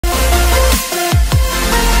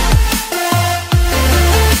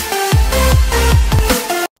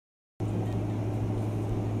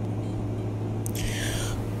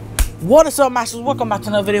What is up, masters? Welcome back to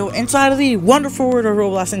another video inside of the wonderful world of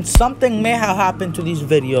Roblox. And something may have happened to these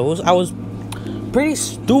videos. I was pretty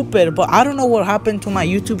stupid, but I don't know what happened to my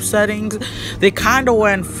YouTube settings. They kind of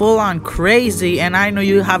went full on crazy, and I know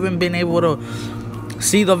you haven't been able to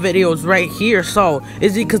see the videos right here. So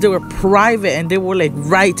it's because they were private and they were like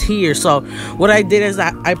right here. So what I did is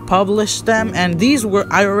I published them, and these were,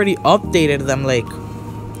 I already updated them. Like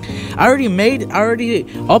I already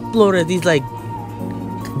uploaded these like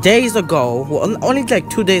days ago, well, only like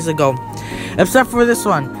 2 days ago, except for this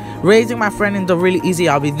one, raising my friend in the really easy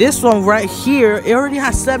obby. This one right here, it already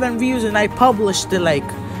has 7 views, and I published it like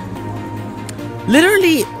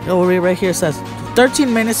literally, oh, right here says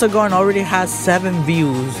 13 minutes ago, and already has 7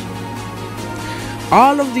 views.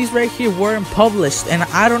 All of these right here weren't published, and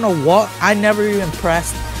I don't know what, I never even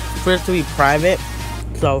pressed for it to be private.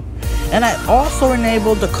 So, and I also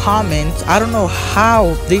enabled the comments. I don't know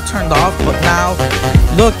how they turned off, but now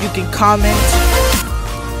look, you can comment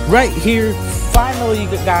right here. Finally, you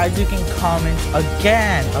guys, you can comment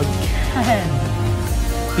again,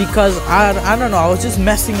 because I don't know, I was just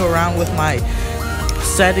messing around with my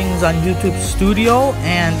settings on YouTube Studio,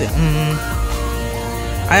 and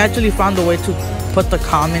I actually found a way to put the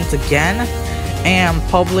comments again and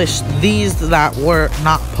publish these that were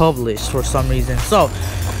not published for some reason. So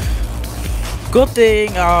good thing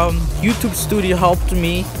YouTube Studio helped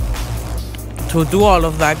me to do all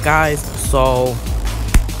of that, guys. So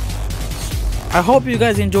I hope you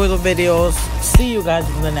guys enjoy the videos. See you guys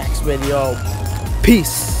in the next video.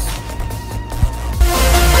 Peace.